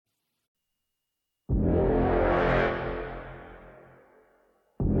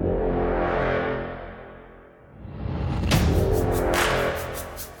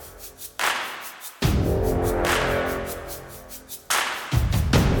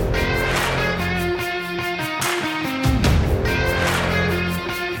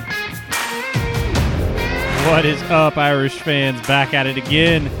What is up, Irish fans? Back at it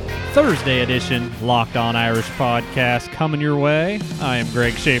again. Thursday edition, Locked On Irish podcast coming your way. I am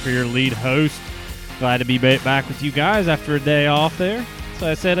Greg Schaefer, your lead host. Glad to be back with you guys after a day off there. So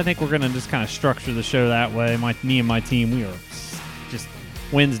I said I think we're going to just kind of structure the show that way. Me and my team, we are just,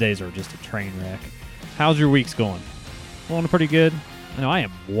 Wednesdays are just a train wreck. How's your weeks going? Going pretty good? I know I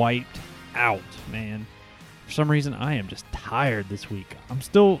am wiped out, man. For some reason, I am just tired this week. I'm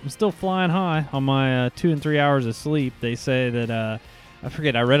still flying high on my 2 and 3 hours of sleep. They say that, I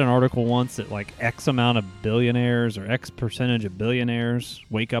forget, I read an article once that like X amount of billionaires or X percentage of billionaires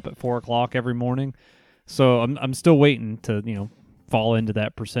wake up at 4 o'clock every morning. So I'm still waiting to, fall into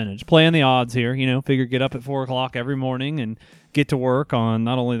that percentage. Playing the odds here, figure get up at 4 o'clock every morning and get to work on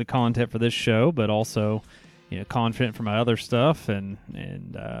not only the content for this show, but also content for my other stuff and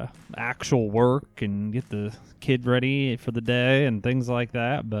actual work and get the kid ready for the day and things like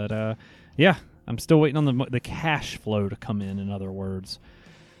that. But yeah, I'm still waiting on the cash flow to come in other words.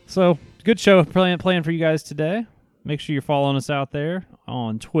 So good show playing for you guys today. Make sure you're following us out there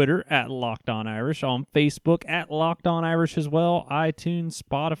on Twitter at Locked On Irish, on Facebook at Locked On Irish as well, iTunes,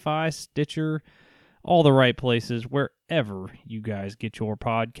 Spotify, Stitcher, all the right places, wherever you guys get your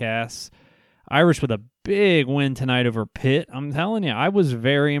podcasts. Irish with a big win tonight over Pitt. I'm telling you, I was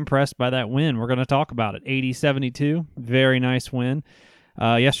very impressed by that win. We're going to talk about it. 80-72, very nice win.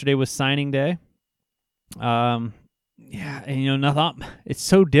 Yesterday was signing day. Yeah, and nothing. It's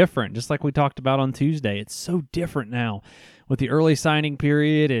so different, just like we talked about on Tuesday. It's so different now with the early signing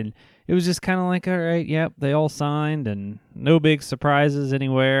period, and it was just kind of like, all right, yep, they all signed, and no big surprises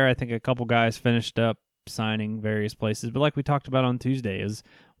anywhere. I think a couple guys finished up signing various places, but like we talked about on Tuesday, is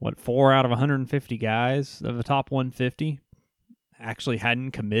 4 out of 150 guys of the top 150 actually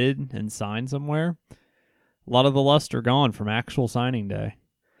hadn't committed and signed somewhere. A lot of the luster gone from actual signing day.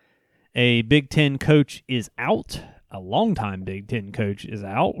 A Big Ten coach is out. A longtime Big Ten coach is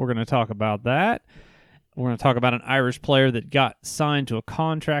out. We're going to talk about that. We're going to talk about an Irish player that got signed to a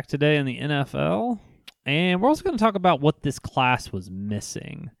contract today in the NFL. And we're also going to talk about what this class was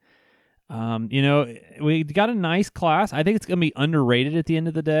missing. We got a nice class. I think it's going to be underrated at the end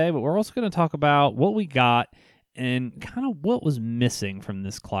of the day, but we're also going to talk about what we got and kind of what was missing from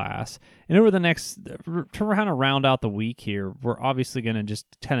this class. And over the next, to kind of round out the week here, we're obviously going to just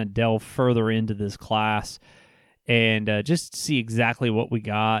kind of delve further into this class and just see exactly what we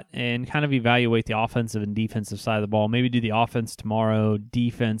got and kind of evaluate the offensive and defensive side of the ball. Maybe do the offense tomorrow,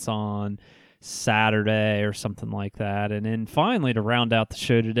 defense on Saturday or something like that. And then finally, to round out the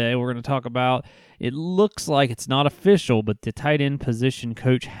show today, we're going to talk about, it looks like it's not official, but the tight end position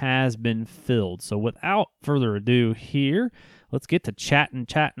coach has been filled. So without further ado here, let's get to chatting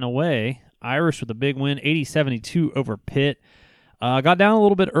away. Irish with a big win, 80-72 over Pitt. Got down a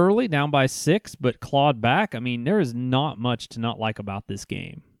little bit early, down by 6, but clawed back. I mean, there is not much to not like about this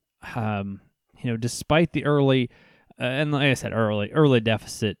game. Despite the early, and like I said, early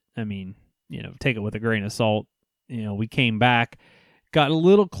deficit, I mean, take it with a grain of salt. We came back, got a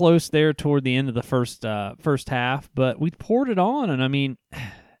little close there toward the end of the first half, but we poured it on. And I mean,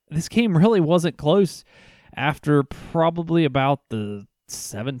 this game really wasn't close after probably about the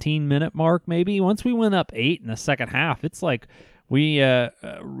 17-minute mark, maybe. Once we went up 8 in the second half, it's like we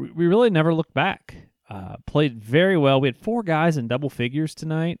really never looked back. Played very well. We had 4 guys in double figures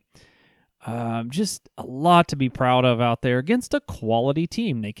tonight. Just a lot to be proud of out there against a quality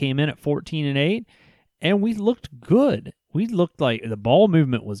team. They came in at 14-8, and we looked good. We looked like the ball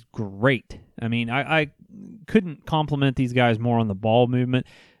movement was great. I mean, I couldn't compliment these guys more on the ball movement.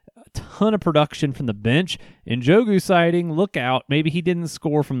 A ton of production from the bench. And Njoku sighting, look out. Maybe he didn't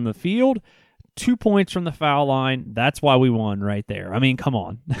score from the field. 2 points from the foul line. That's why we won right there. I mean, come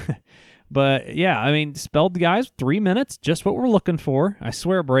on. But, yeah, I mean, spelled the guys 3 minutes, just what we're looking for. I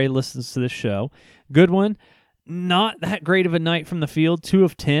swear Bray listens to this show. Good one. Not that great of a night from the field, 2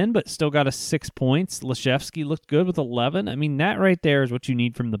 of 10, but still got us 6 points. Leszewski looked good with 11. I mean, that right there is what you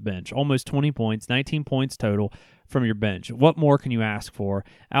need from the bench. Almost 20 points, 19 points total from your bench. What more can you ask for?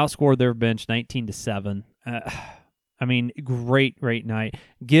 Outscored their bench 19-7. I mean, great night.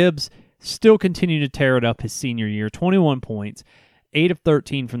 Gibbs still continued to tear it up his senior year, 21 points. 8 of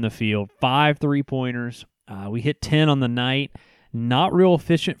 13 from the field, 5 3-pointers. We hit 10 on the night. Not real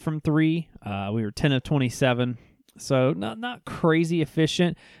efficient from 3. We were 10 of 27. So not crazy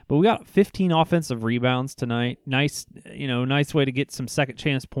efficient, but we got 15 offensive rebounds tonight. Nice way to get some second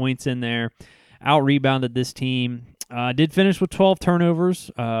chance points in there. Out-rebounded this team. Did finish with 12 turnovers.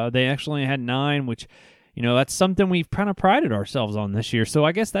 They actually had 9, which That's something we've kind of prided ourselves on this year. So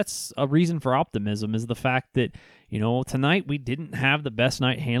I guess that's a reason for optimism, is the fact that, tonight we didn't have the best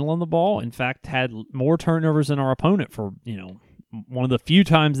night handling the ball. In fact, had more turnovers than our opponent for, one of the few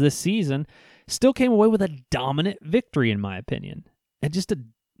times this season. Still came away with a dominant victory, in my opinion. And just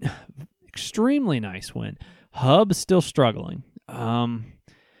an extremely nice win. Hub is still struggling.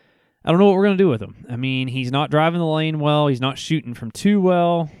 I don't know what we're going to do with him. I mean, he's not driving the lane well. He's not shooting from two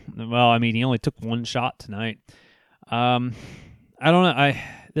well. Well, I mean, he only took one shot tonight. I don't know.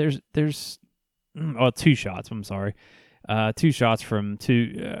 There's two shots. I'm sorry. 2 shots from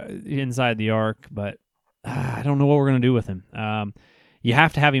two inside the arc, but I don't know what we're going to do with him. You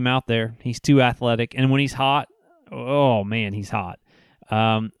have to have him out there. He's too athletic. And when he's hot, oh, man, he's hot.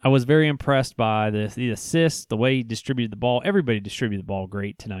 I was very impressed by the assists, the way he distributed the ball. Everybody distributed the ball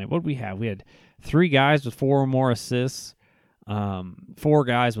great tonight. What did we have? We had 3 guys with 4 or more assists, 4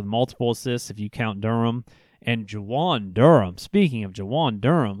 guys with multiple assists if you count Durham. And Jawan Durham, speaking of Jawan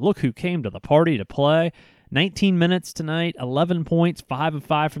Durham, look who came to the party to play. 19 minutes tonight, 11 points, 5 of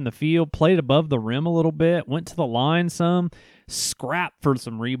 5 from the field, played above the rim a little bit, went to the line some, scrapped for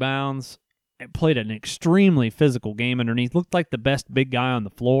some rebounds. Played an extremely physical game underneath. Looked like the best big guy on the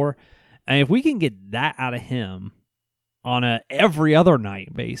floor. And if we can get that out of him on a every other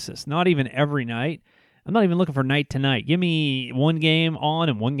night basis, not even every night, I'm not even looking for night to night. Give me 1 game on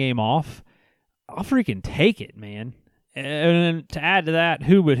and 1 game off. I'll freaking take it, man. And to add to that,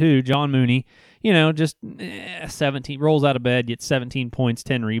 John Mooney, just 17, rolls out of bed, gets 17 points,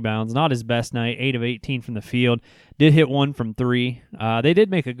 10 rebounds. Not his best night, 8 of 18 from the field. Did hit 1 from 3. They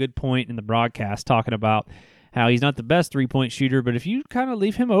did make a good point in the broadcast talking about how he's not the best three-point shooter, but if you kind of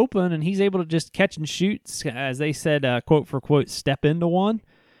leave him open and he's able to just catch and shoot, as they said, quote for quote, step into one,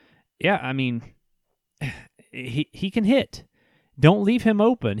 yeah, I mean, he can hit. Don't leave him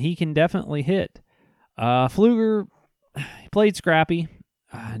open. He can definitely hit. Pfluger, he played scrappy,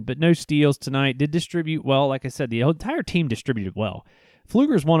 but no steals tonight. Did distribute well. Like I said, the entire team distributed well.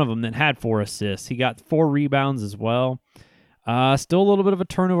 Pfluger's one of them that had 4 assists. He got 4 rebounds as well. Still a little bit of a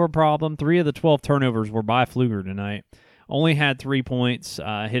turnover problem. 3 of the 12 turnovers were by Pfluger tonight. Only had 3 points.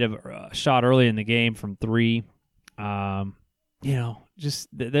 Hit a shot early in the game from 3. Just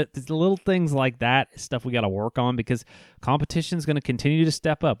the little things like that is stuff we got to work on, because competition is going to continue to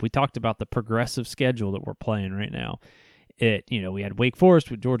step up. We talked about the progressive schedule that we're playing right now. We had Wake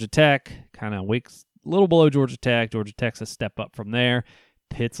Forest with Georgia Tech, kind of Wake's a little below Georgia Tech. Georgia Tech's a step up from there.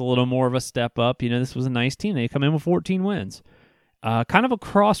 Pitt's a little more of a step up. This was a nice team. They come in with 14 wins. Kind of a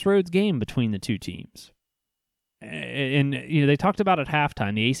crossroads game between the two teams. And they talked about at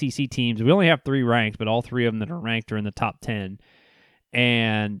halftime, the ACC teams, we only have 3 ranked, but all 3 of them that are ranked are in the top 10.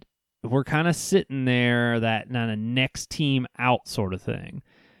 And we're kind of sitting there, that kind of next team out sort of thing.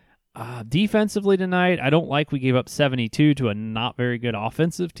 Defensively tonight, I don't like we gave up 72 to a not very good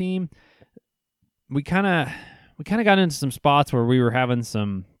offensive team. We kind of got into some spots where we were having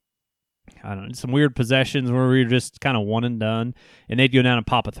some weird possessions where we were just kind of one and done, and they'd go down and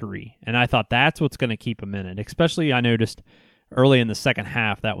pop a 3. And I thought that's what's going to keep them in it. Especially, I noticed early in the second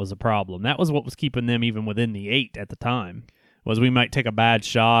half that was a problem. That was what was keeping them even within the 8 at the time, was we might take a bad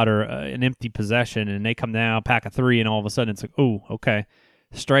shot or an empty possession, and they come down, pack a 3, and all of a sudden it's like, oh, okay,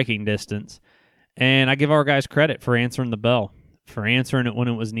 striking distance. And I give our guys credit for answering the bell, for answering it when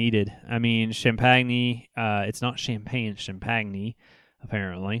it was needed. I mean, Champagne, it's not Champagne, it's Champagne,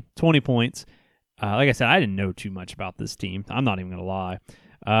 apparently. 20 points. Like I said, I didn't know too much about this team. I'm not even going to lie.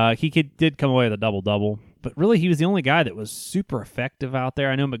 He did come away with a double-double, but really he was the only guy that was super effective out there.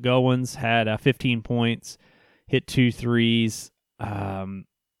 I know McGowens had 15 points, hit 2 threes. None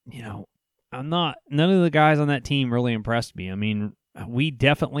of the guys on that team really impressed me. I mean, we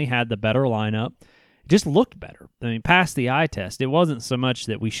definitely had the better lineup. It just looked better. I mean, past the eye test, it wasn't so much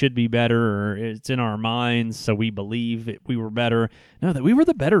that we should be better or it's in our minds, so we believe we were better. No, that we were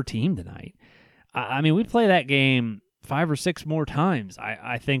the better team tonight. I mean, we play that game 5 or 6 more times.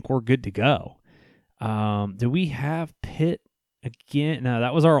 I think we're good to go. Do we have Pitt again? No,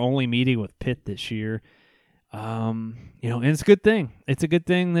 that was our only meeting with Pitt this year. And it's a good thing. It's a good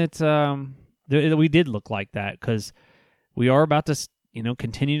thing that we did look like that, because we are about to,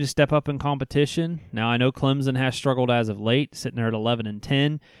 continue to step up in competition. Now, I know Clemson has struggled as of late, sitting there at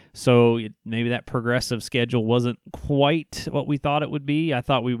 11-10, so maybe that progressive schedule wasn't quite what we thought it would be. I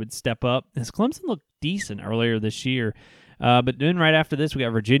thought we would step up, as Clemson looked decent earlier this year. But then right after this, we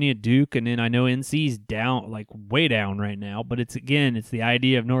got Virginia, Duke, and then I know NC's down, like way down right now, but it's the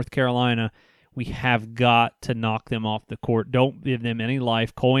idea of North Carolina. We have got to knock them off the court. Don't give them any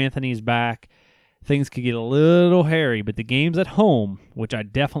life. Cole Anthony's back. Things could get a little hairy, but the game's at home, which I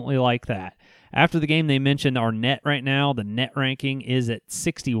definitely like that. After the game, they mentioned our net right now. The net ranking is at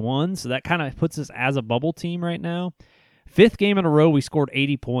 61, so that kind of puts us as a bubble team right now. 5th game in a row, we scored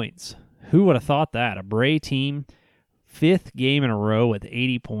 80 points. Who would have thought that? A Bray team, 5th game in a row with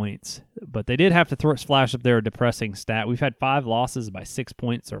 80 points. But they did have to flash up there a depressing stat. We've had 5 losses by 6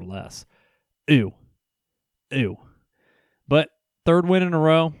 points or less. Ew. But 3rd win in a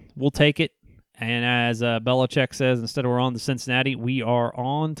row, we'll take it. And as Belichick says, instead of we're on to Cincinnati, we are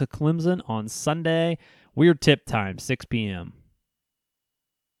on to Clemson on Sunday. Weird tip time, 6 p.m.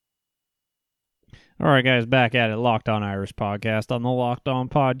 All right, guys, back at it. Locked On Irish Podcast on the Locked On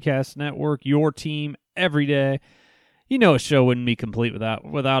Podcast Network. Your team every day. You know a show wouldn't be complete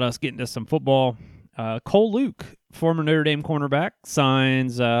without us getting to some football. Cole Luke, former Notre Dame cornerback,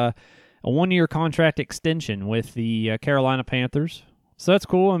 signs a 1-year contract extension with the Carolina Panthers. So that's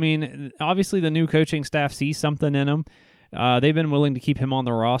cool. I mean, obviously the new coaching staff sees something in him. They've been willing to keep him on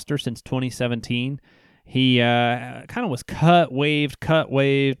the roster since 2017. He kind of was cut, waived,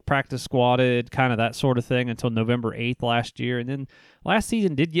 practice squatted, kind of that sort of thing until November 8th last year. And then last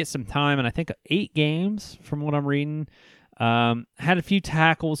season did get some time, and I think 8 games from what I'm reading. Had a few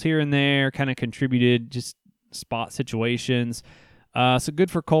tackles here and there, kind of contributed, just spot situations. So good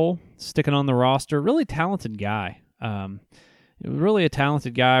for Cole, sticking on the roster. Really talented guy. Really a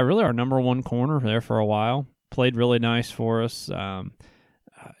talented guy, really our number 1 corner there for a while. Played really nice for us.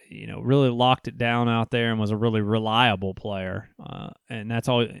 Really locked it down out there and was a really reliable player. And that's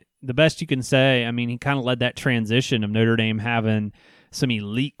all the best you can say. I mean, he kind of led that transition of Notre Dame having some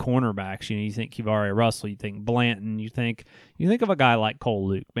elite cornerbacks. You think Kivari Russell, you think Blanton, you think of a guy like Cole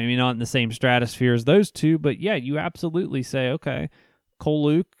Luke. Maybe not in the same stratosphere as those two, but yeah, you absolutely say, okay, Cole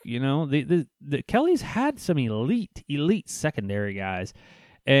Luke, the Kelly's had some elite secondary guys.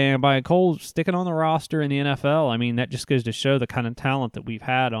 And by Cole sticking on the roster in the NFL, I mean, that just goes to show the kind of talent that we've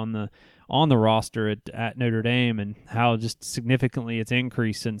had on the roster at Notre Dame and how just significantly it's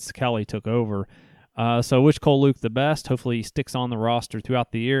increased since Kelly took over. So I wish Cole Luke the best. Hopefully he sticks on the roster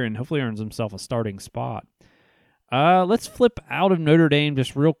throughout the year and hopefully earns himself a starting spot. Let's flip out of Notre Dame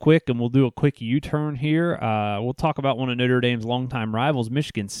just real quick, and we'll do a quick U-turn here. We'll talk about one of Notre Dame's longtime rivals,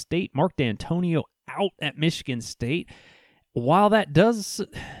 Michigan State. Mark D'Antonio out at Michigan State. While that does,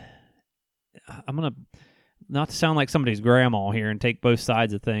 I'm going to, not to sound like somebody's grandma here and take both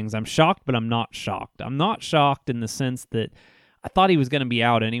sides of things, I'm shocked, but I'm not shocked. I'm not shocked in the sense that I thought he was going to be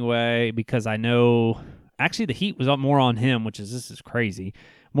out anyway because I know, actually the heat was more on him, this is crazy.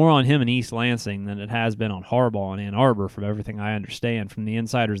 More on him in East Lansing than it has been on Harbaugh in Ann Arbor, from everything I understand from the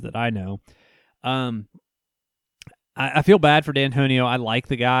insiders that I know. I feel bad for D'Antonio. I like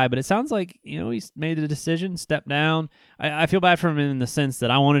the guy, but it sounds like he's made a decision, stepped down. I feel bad for him in the sense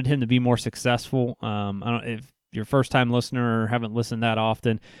that I wanted him to be more successful. I don't if you're a first-time listener or haven't listened that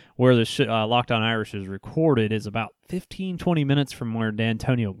often, where the Locked On Irish is recorded is about 15-20 minutes from where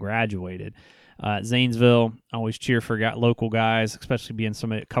D'Antonio graduated. Zanesville, I always cheer for local guys, especially being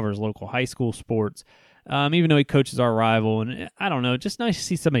somebody that covers local high school sports. Even though he coaches our rival, and I don't know, just nice to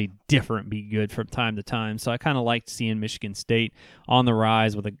see somebody different be good from time to time. So I kind of liked seeing Michigan State on the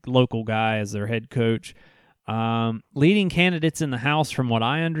rise with a local guy as their head coach. Leading candidates in the House, from what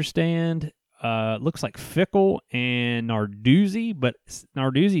I understand, looks like Fickell and Narduzzi, but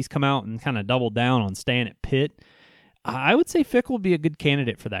Narduzzi's come out and kind of doubled down on staying at Pitt. I would say Fickell would be a good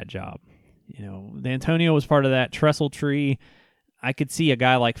candidate for that job. D'Antonio was part of that trestle tree. I could see a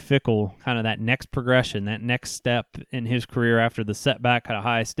guy like Fickell, kind of that next progression, that next step in his career after the setback at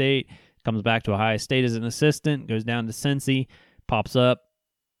Ohio State, comes back to Ohio State as an assistant, goes down to Cincy, pops up,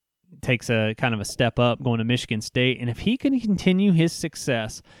 takes a kind of a step up going to Michigan State. And if he can continue his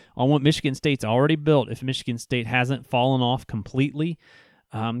success on what Michigan State's already built, if Michigan State hasn't fallen off completely,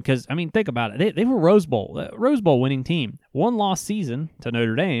 because, think about it. They were Rose Bowl winning team. 1-loss season to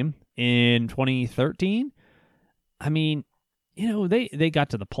Notre Dame in 2013. They got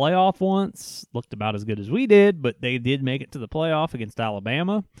to the playoff once, looked about as good as we did, but they did make it to the playoff against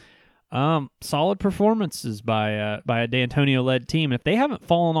Alabama. Solid performances by a D'Antonio-led team. And if they haven't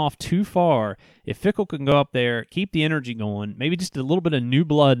fallen off too far, if Fickell can go up there, keep the energy going, maybe just a little bit of new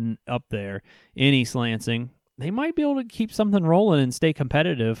blood up there in East Lansing, they might be able to keep something rolling and stay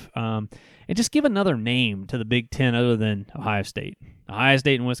competitive. And just give another name to the Big Ten other than Ohio State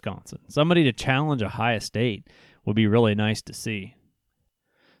and Wisconsin. Somebody to challenge Ohio State would be really nice to see.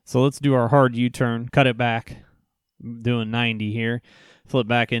 So let's do our hard U-turn, cut it back, doing 90 here, flip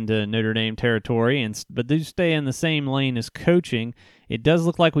back into Notre Dame territory, but do stay in the same lane as coaching. It does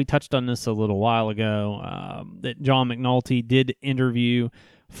look like we touched on this a little while ago, that John McNulty did interview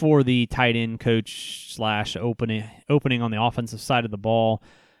for the tight end coach / opening on the offensive side of the ball.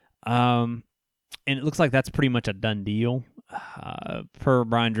 And it looks like that's pretty much a done deal. Per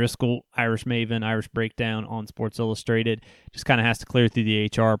Brian Driscoll, Irish Maven, Irish Breakdown on Sports Illustrated, just kind of has to clear through the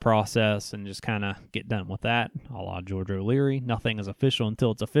HR process and just kind of get done with that, a la George O'Leary. Nothing is official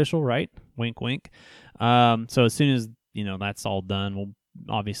until it's official, right? Wink, wink. So as soon as that's all done, we'll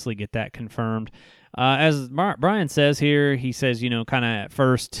obviously get that confirmed. As Brian says here, he says, kind of at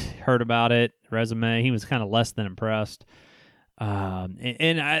first heard about it, resume, he was kind of less than impressed.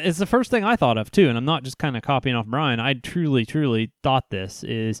 It's the first thing I thought of, too, and I'm not just kind of copying off Brian. I truly, truly thought this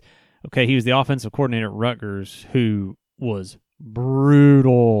is, okay, he was the offensive coordinator at Rutgers, who was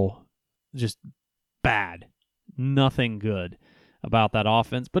brutal, just bad, nothing good about that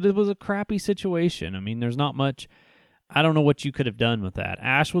offense, but it was a crappy situation. I mean, there's not much, I don't know what you could have done with that.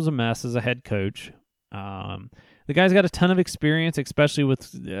 Ash was a mess as a head coach. The guy's got a ton of experience, especially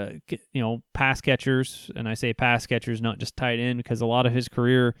with pass catchers, and I say pass catchers, not just tight end, because a lot of his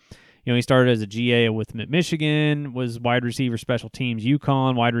career, he started as a GA with Michigan, was wide receiver, special teams,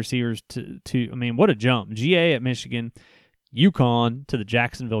 UConn, wide receivers to I mean, what a jump! GA at Michigan, UConn to the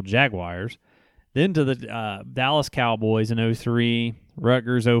Jacksonville Jaguars, then to the Dallas Cowboys in 2003,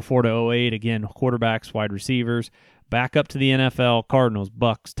 Rutgers 2004 to 2008, again quarterbacks, wide receivers, back up to the NFL, Cardinals,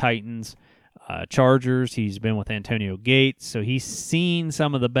 Bucks, Titans. Chargers, he's been with Antonio Gates, so he's seen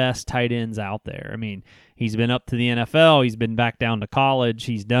some of the best tight ends out there. I mean, he's been up to the NFL, he's been back down to college,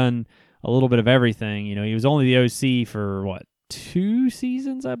 he's done a little bit of everything. He was only the OC for, 2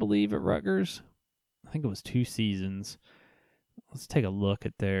 seasons, I believe, at Rutgers? I think it was 2 seasons. Let's take a look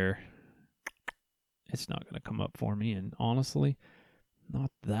at there. It's not going to come up for me, and honestly,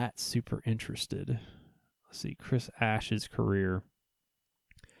 not that super interested. Let's see, Chris Ash's career.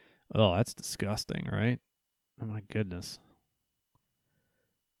 Oh, that's disgusting, right? Oh, my goodness.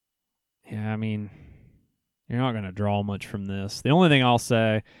 Yeah, I mean, you're not going to draw much from this. The only thing I'll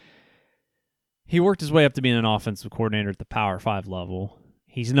say, he worked his way up to being an offensive coordinator at the Power 5 level.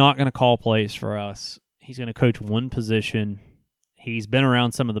 He's not going to call plays for us. He's going to coach one position. He's been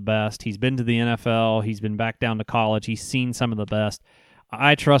around some of the best. He's been to the NFL. He's been back down to college. He's seen some of the best.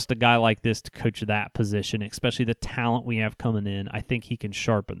 I trust a guy like this to coach that position, especially the talent we have coming in. I think he can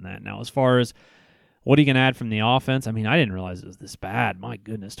sharpen that. Now, as far as what he can add from the offense, I mean, I didn't realize it was this bad. My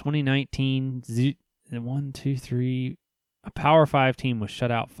goodness, 2019, 1, 2, 3, a Power 5 team was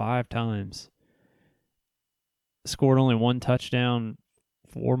shut out 5 times. Scored only 1 touchdown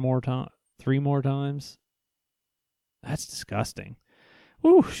 3 more times. That's disgusting.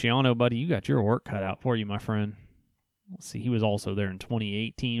 Whew, Shiano, buddy, you got your work cut out for you, my friend. Let's see, he was also there in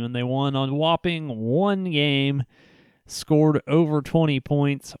 2018 when they won on whopping 1 game, scored over 20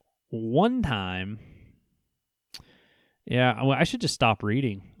 points 1 time. Yeah, I should just stop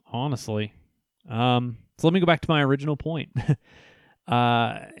reading, honestly. So let me go back to my original point. This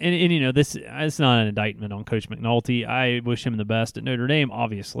it's not an indictment on Coach McNulty. I wish him the best at Notre Dame,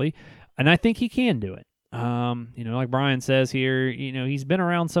 obviously, and I think he can do it. Like Brian says here, he's been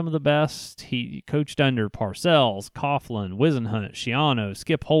around some of the best. He coached under Parcells, Coughlin, Wisenhunt, Shiano,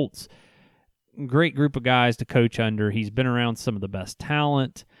 Skip Holtz. Great group of guys to coach under. He's been around some of the best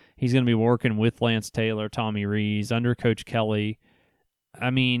talent. He's going to be working with Lance Taylor, Tommy Rees, under Coach Kelly. I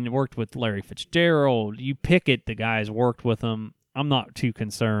mean, worked with Larry Fitzgerald. You pick it, the guys worked with him. I'm not too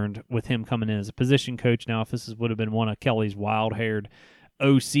concerned with him coming in as a position coach. Now, if this would have been one of Kelly's wild-haired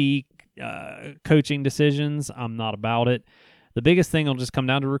OC coaching decisions, I'm not about it. The biggest thing will just come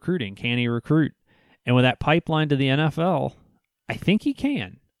down to recruiting. Can he recruit? And with that pipeline to the NFL, I think he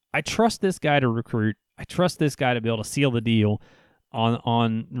can. I trust this guy to recruit. I trust this guy to be able to seal the deal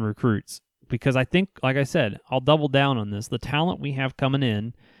on recruits, because I think, like I said, I'll double down on this. The talent we have coming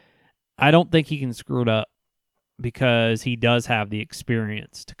in, I don't think he can screw it up, because he does have the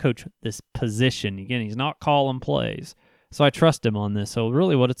experience to coach this position. Again, he's not calling plays. So I trust him on this. So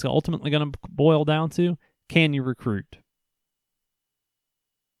really what it's ultimately going to boil down to, can you recruit?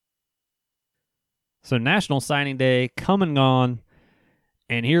 So National Signing Day, come and gone.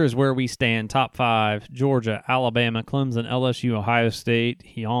 And here is where we stand. Top 5, Georgia, Alabama, Clemson, LSU, Ohio State.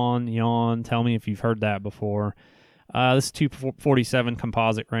 Yawn. Tell me if you've heard that before. This is 247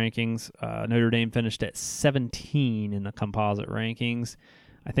 composite rankings. Notre Dame finished at 17 in the composite rankings.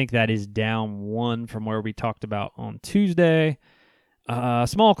 I think that is down 1 from where we talked about on Tuesday.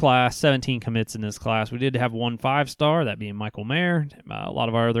 Small class, 17 commits in this class. We did have 1 5-star, that being Michael Mayer. A lot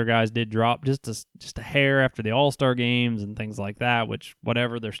of our other guys did drop just a hair after the All-Star games and things like that, which,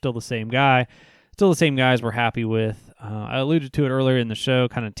 whatever, they're still the same guy. Still the same guys we're happy with. I alluded to it earlier in the show,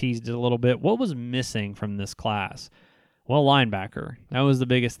 kind of teased it a little bit. What was missing from this class? Well, linebacker. That was the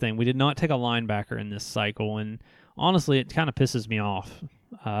biggest thing. We did not take a linebacker in this cycle, and honestly, it kind of pisses me off.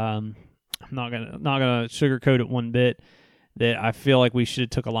 I'm not gonna sugarcoat it one bit that I feel like we should have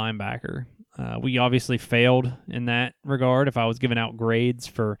took a linebacker. We obviously failed in that regard if I was giving out grades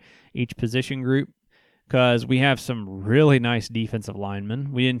for each position group, because we have some really nice defensive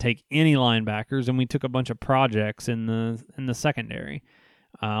linemen. We didn't take any linebackers, and we took a bunch of projects in the secondary,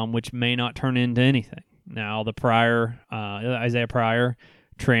 which may not turn into anything. Now, the Isaiah Pryor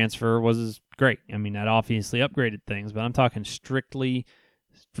transfer was great. I mean, that obviously upgraded things, but I'm talking strictly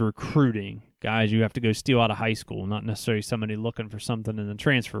recruiting. Guys you have to go steal out of high school, not necessarily somebody looking for something in the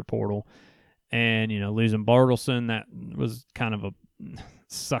transfer portal. And, losing Bartleson, that was kind of a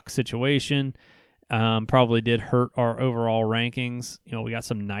suck situation. Probably did hurt our overall rankings. We got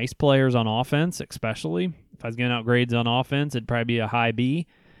some nice players on offense, especially. If I was giving out grades on offense, it'd probably be a high B.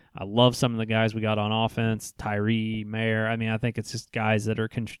 I love some of the guys we got on offense, Tyree, Mayer. I mean, I think it's just guys that are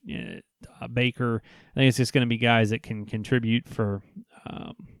Baker. I think it's just going to be guys that can contribute for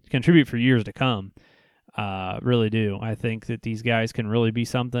years to come. Really do. I think that these guys can really be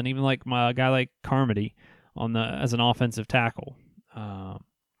something. Even like a guy like Carmody as an offensive tackle.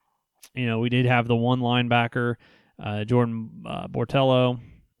 We did have the one linebacker, Jordan Bortello.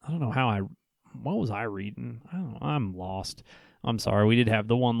 I don't know what was I reading? I don't know. I'm lost. I'm sorry. We did have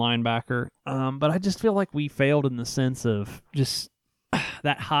the one linebacker, but I just feel like we failed in the sense of just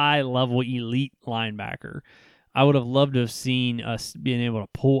that high-level elite linebacker. I would have loved to have seen us being able to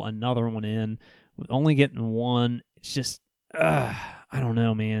pull another one in. With only getting one, it's just, I don't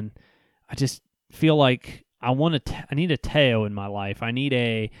know, man. I just feel like I need a Teo in my life. I need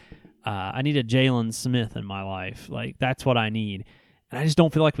a Jalen Smith in my life. Like, that's what I need. And I just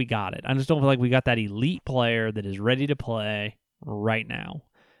don't feel like we got it. I just don't feel like we got that elite player that is ready to play right now.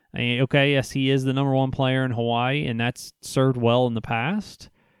 I mean, okay, yes, he is the number one player in Hawaii, and that's served well in the past.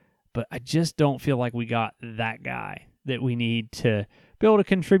 But I just don't feel like we got that guy that we need to be able to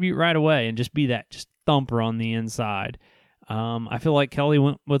contribute right away and just be that just thumper on the inside. I feel like Kelly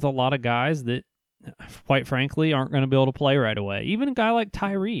went with a lot of guys that, quite frankly, aren't going to be able to play right away. Even a guy like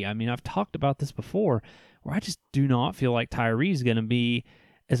Tyree. I mean, I've talked about this before, where I just do not feel like Tyree's going to be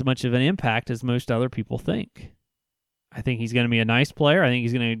as much of an impact as most other people think. I think he's going to be a nice player. I think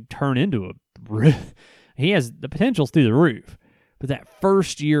he's going to turn into he has the potential through the roof. But that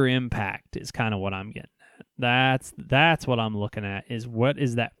first year impact is kind of what I'm getting at. That's what I'm looking at, is what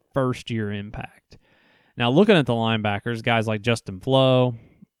is that first year impact. Now, looking at the linebackers, guys like Justin Flo,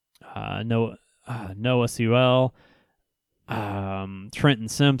 Noah Sewell, Trenton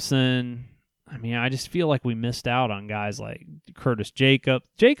Simpson. I mean, I just feel like we missed out on guys like Curtis Jacobs.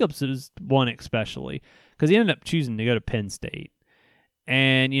 Jacobs is one especially because he ended up choosing to go to Penn State.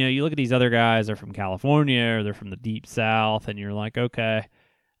 And, you look at these other guys, they're from California or they're from the Deep South, and you're like, okay,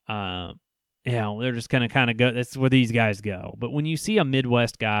 they're just going to kind of go, that's where these guys go. But when you see a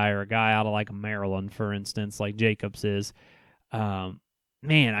Midwest guy or a guy out of like Maryland, for instance, like Jacobs is,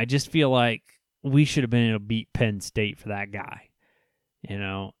 man, I just feel like we should have been able to beat Penn State for that guy.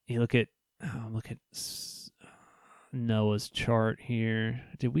 You look at Noah's chart here.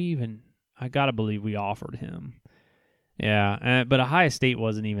 I got to believe we offered him. Yeah, but Ohio State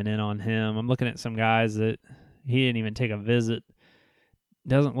wasn't even in on him. I'm looking at some guys that he didn't even take a visit.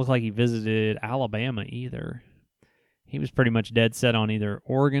 Doesn't look like he visited Alabama either. He was pretty much dead set on either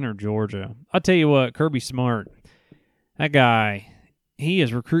Oregon or Georgia. I'll tell you what, Kirby Smart, that guy, he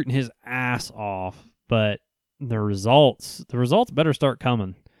is recruiting his ass off, but the results better start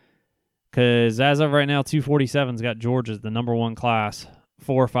coming. Because as of right now, 247's got Georgia's the number one class.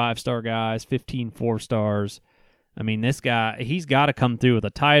 4 5-star guys, 15 4-stars. I mean, this guy, he's got to come through with a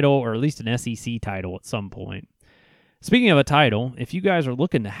title or at least an SEC title at some point. Speaking of a title, if you guys are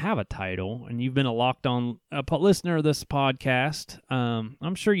looking to have a title and you've been a Locked On listener of this podcast,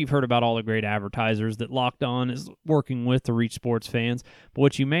 I'm sure you've heard about all the great advertisers that Locked On is working with to reach sports fans. But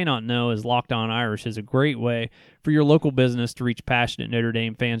what you may not know is Locked On Irish is a great way for your local business to reach passionate Notre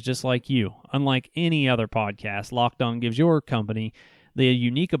Dame fans just like you. Unlike any other podcast, Locked On gives your company the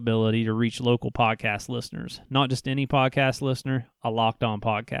unique ability to reach local podcast listeners. Not just any podcast listener, a Locked On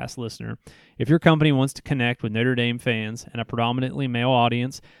podcast listener. If your company wants to connect with Notre Dame fans and a predominantly male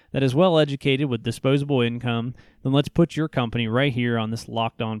audience that is well educated with disposable income, then let's put your company right here on this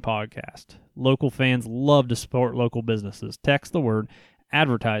Locked On podcast. Local fans love to support local businesses. Text the word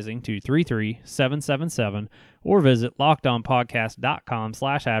advertising to 33777 or visit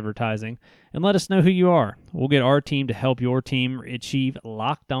lockedonpodcast.com/advertising and let us know who you are. We'll get our team to help your team achieve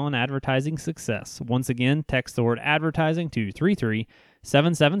Locked On advertising success. Once again, text the word advertising to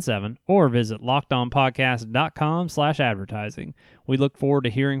 33777 or visit lockedonpodcast.com/advertising. We look forward to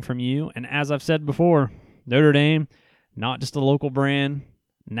hearing from you, and as I've said before, Notre Dame, not just a local brand,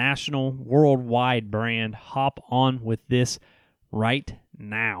 national, worldwide brand. Hop on with this right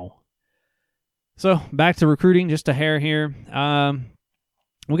now. So back to recruiting, just a hair here.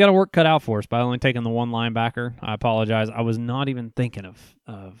 We got a work cut out for us by only taking the one linebacker. I apologize. I was not even thinking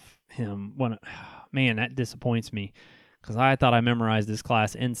of him. Man, that disappoints me because I thought I memorized this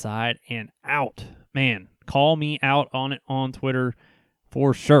class inside and out. Man, call me out on it on Twitter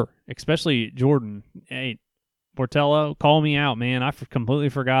for sure, especially Jordan. Hey, Portello, call me out, man. I completely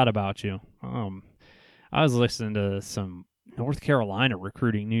forgot about you. I was listening to some North Carolina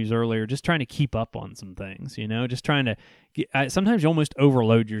recruiting news earlier, just trying to keep up on some things, just trying to sometimes you almost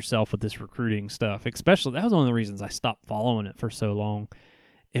overload yourself with this recruiting stuff, especially that was one of the reasons I stopped following it for so long.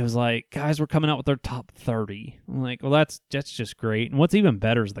 It was like guys were coming out with their top 30. I'm like, well, that's just great. And what's even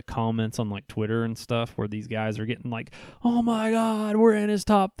better is the comments on like Twitter and stuff where these guys are getting like, oh my God, we're in his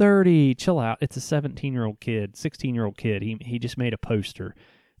top 30. Chill out. It's a 17-year-old kid, 16-year-old kid. He just made a poster.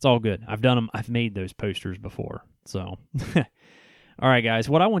 It's all good. I've done them. I've made those posters before. So, all right, guys,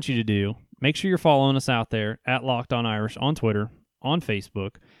 what I want you to do, make sure you're following us out there at Locked On Irish on Twitter, on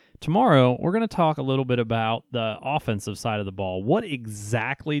Facebook. Tomorrow, we're going to talk a little bit about the offensive side of the ball. What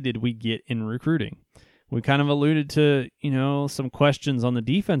exactly did we get in recruiting? We kind of alluded to, some questions on the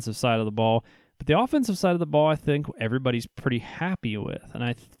defensive side of the ball, but the offensive side of the ball, I think everybody's pretty happy with. And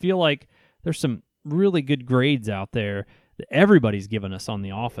I feel like there's some really good grades out there that everybody's given us on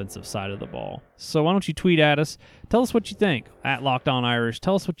the offensive side of the ball. So why don't you tweet at us? Tell us what you think at Locked On Irish.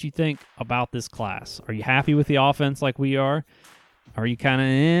 Tell us what you think about this class. Are you happy with the offense like we are? Are you kind of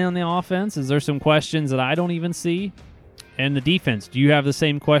in on the offense? Is there some questions that I don't even see? And the defense, do you have the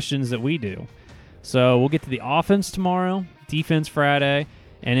same questions that we do? So we'll get to the offense tomorrow, defense Friday,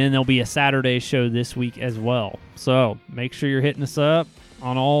 and then there'll be a Saturday show this week as well. So make sure you're hitting us up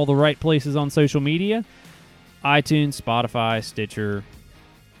on all the right places on social media. iTunes, Spotify, Stitcher,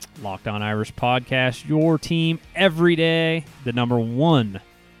 Locked On Irish Podcast, your team every day, the number one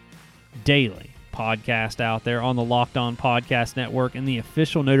daily podcast out there on the Locked On Podcast Network and the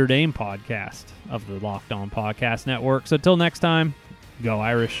official Notre Dame podcast of the Locked On Podcast Network. So till next time, go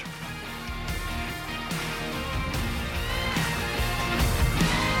Irish.